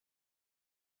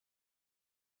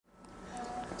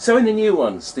So in the new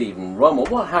one, Stephen, Roma,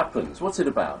 what happens? What's it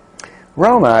about?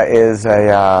 Roma is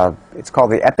it's called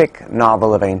the epic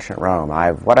novel of ancient Rome.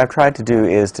 What I've tried to do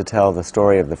is to tell the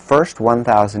story of the first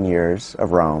 1,000 years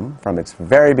of Rome, from its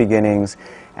very beginnings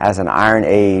as an Iron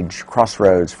Age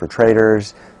crossroads for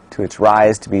traders, to its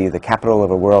rise to be the capital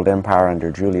of a world empire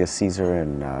under Julius Caesar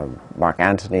and Mark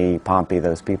Antony, Pompey,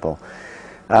 those people.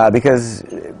 Because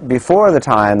before the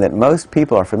time that most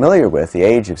people are familiar with, the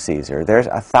age of Caesar, there's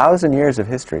 1,000 years of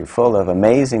history full of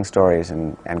amazing stories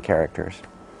and characters.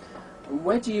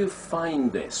 Where do you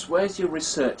find this? Where's your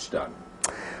research done?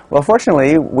 Well,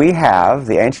 fortunately, we have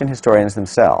the ancient historians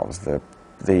themselves.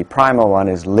 The primal one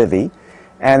is Livy,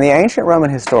 and the ancient Roman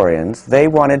historians, they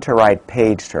wanted to write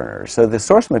page-turners, so the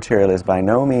source material is by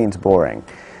no means boring.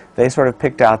 They sort of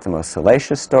picked out the most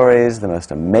salacious stories, the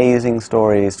most amazing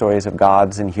stories, stories of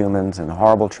gods and humans and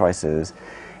horrible choices,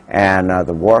 and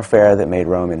the warfare that made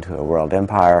Rome into a world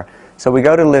empire. So we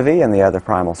go to Livy and the other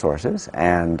primal sources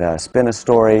and spin a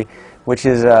story which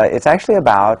is, it's actually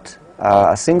about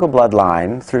a single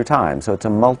bloodline through time, so it's a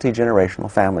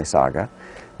multi-generational family saga.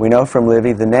 We know from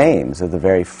Livy the names of the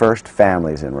very first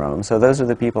families in Rome, so those are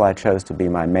the people I chose to be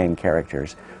my main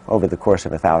characters over the course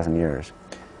of 1,000 years.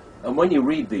 And when you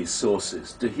read these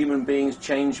sources, do human beings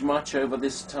change much over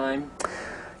this time?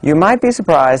 You might be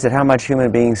surprised at how much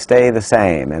human beings stay the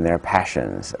same in their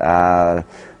passions. They're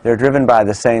driven by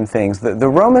the same things. The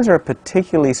Romans are a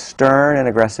particularly stern and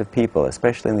aggressive people,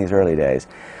 especially in these early days.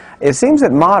 It seems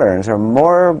that moderns are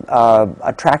more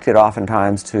attracted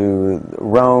oftentimes to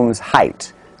Rome's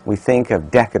height. We think of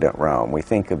decadent Rome. We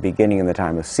think of beginning in the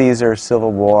time of Caesar,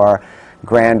 civil war,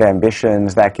 grand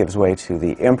ambitions. That gives way to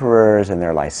the emperors and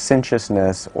their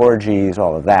licentiousness, orgies,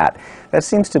 all of that. That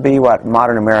seems to be what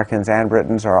modern Americans and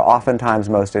Britons are oftentimes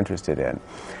most interested in.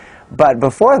 But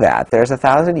before that, there's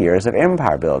 1,000 years of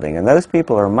empire building, and those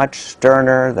people are much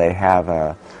sterner. They have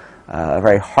a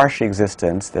very harsh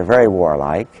existence. They're very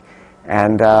warlike,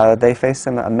 and they face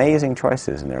some amazing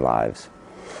choices in their lives.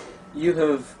 You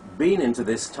have been into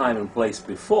this time and place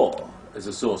before as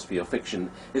a source for your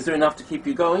fiction. Is there enough to keep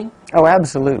you going? Oh,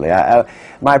 absolutely.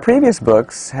 My previous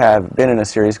books have been in a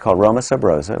series called Roma sub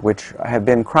Rosa, which have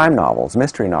been crime novels,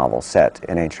 mystery novels set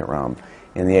in ancient Rome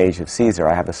in the age of Caesar.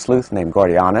 I have a sleuth named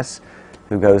Gordianus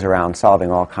who goes around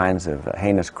solving all kinds of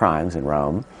heinous crimes in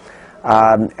Rome.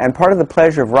 And part of the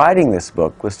pleasure of writing this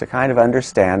book was to kind of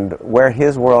understand where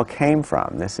his world came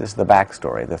from. This is the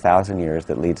backstory, the 1,000 years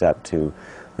that leads up to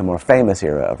the more famous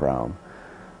era of Rome.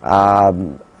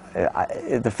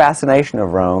 The fascination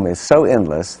of Rome is so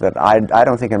endless that I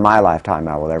don't think in my lifetime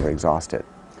I will ever exhaust it.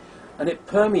 And it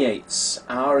permeates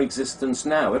our existence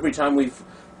now. Every time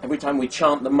we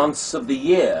chant the months of the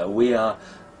year, we are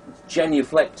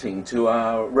genuflecting to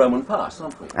our Roman past,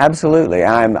 aren't we? Absolutely.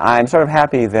 I'm sort of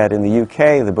happy that in the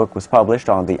UK the book was published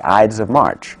on the Ides of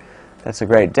March. That's a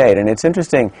great date. And it's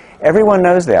interesting, everyone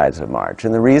knows the Ides of March,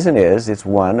 and the reason is it's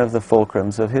one of the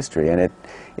fulcrums of history, and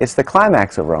it's the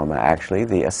climax of Roma, actually.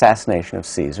 The assassination of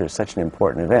Caesar is such an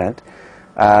important event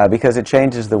because it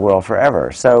changes the world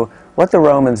forever. So what the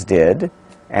Romans did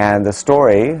and the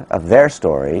story of their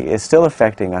story is still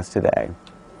affecting us today.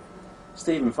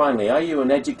 Stephen, finally, are you an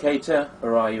educator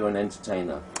or are you an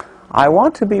entertainer? I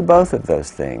want to be both of those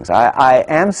things. I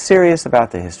am serious about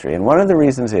the history, and one of the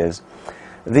reasons is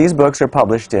these books are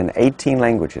published in 18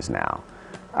 languages now,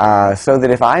 so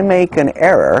that if I make an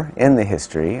error in the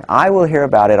history, I will hear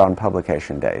about it on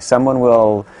publication day. Someone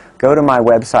will go to my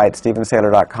website,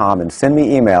 stevensaylor.com, and send me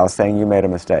emails saying you made a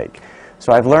mistake.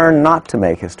 So I've learned not to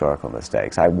make historical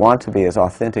mistakes. I want to be as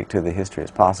authentic to the history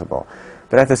as possible.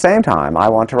 But at the same time, I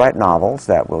want to write novels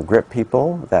that will grip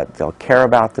people, that they'll care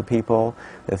about the people,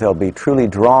 that they'll be truly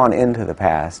drawn into the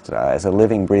past as a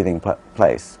living, breathing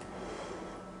place.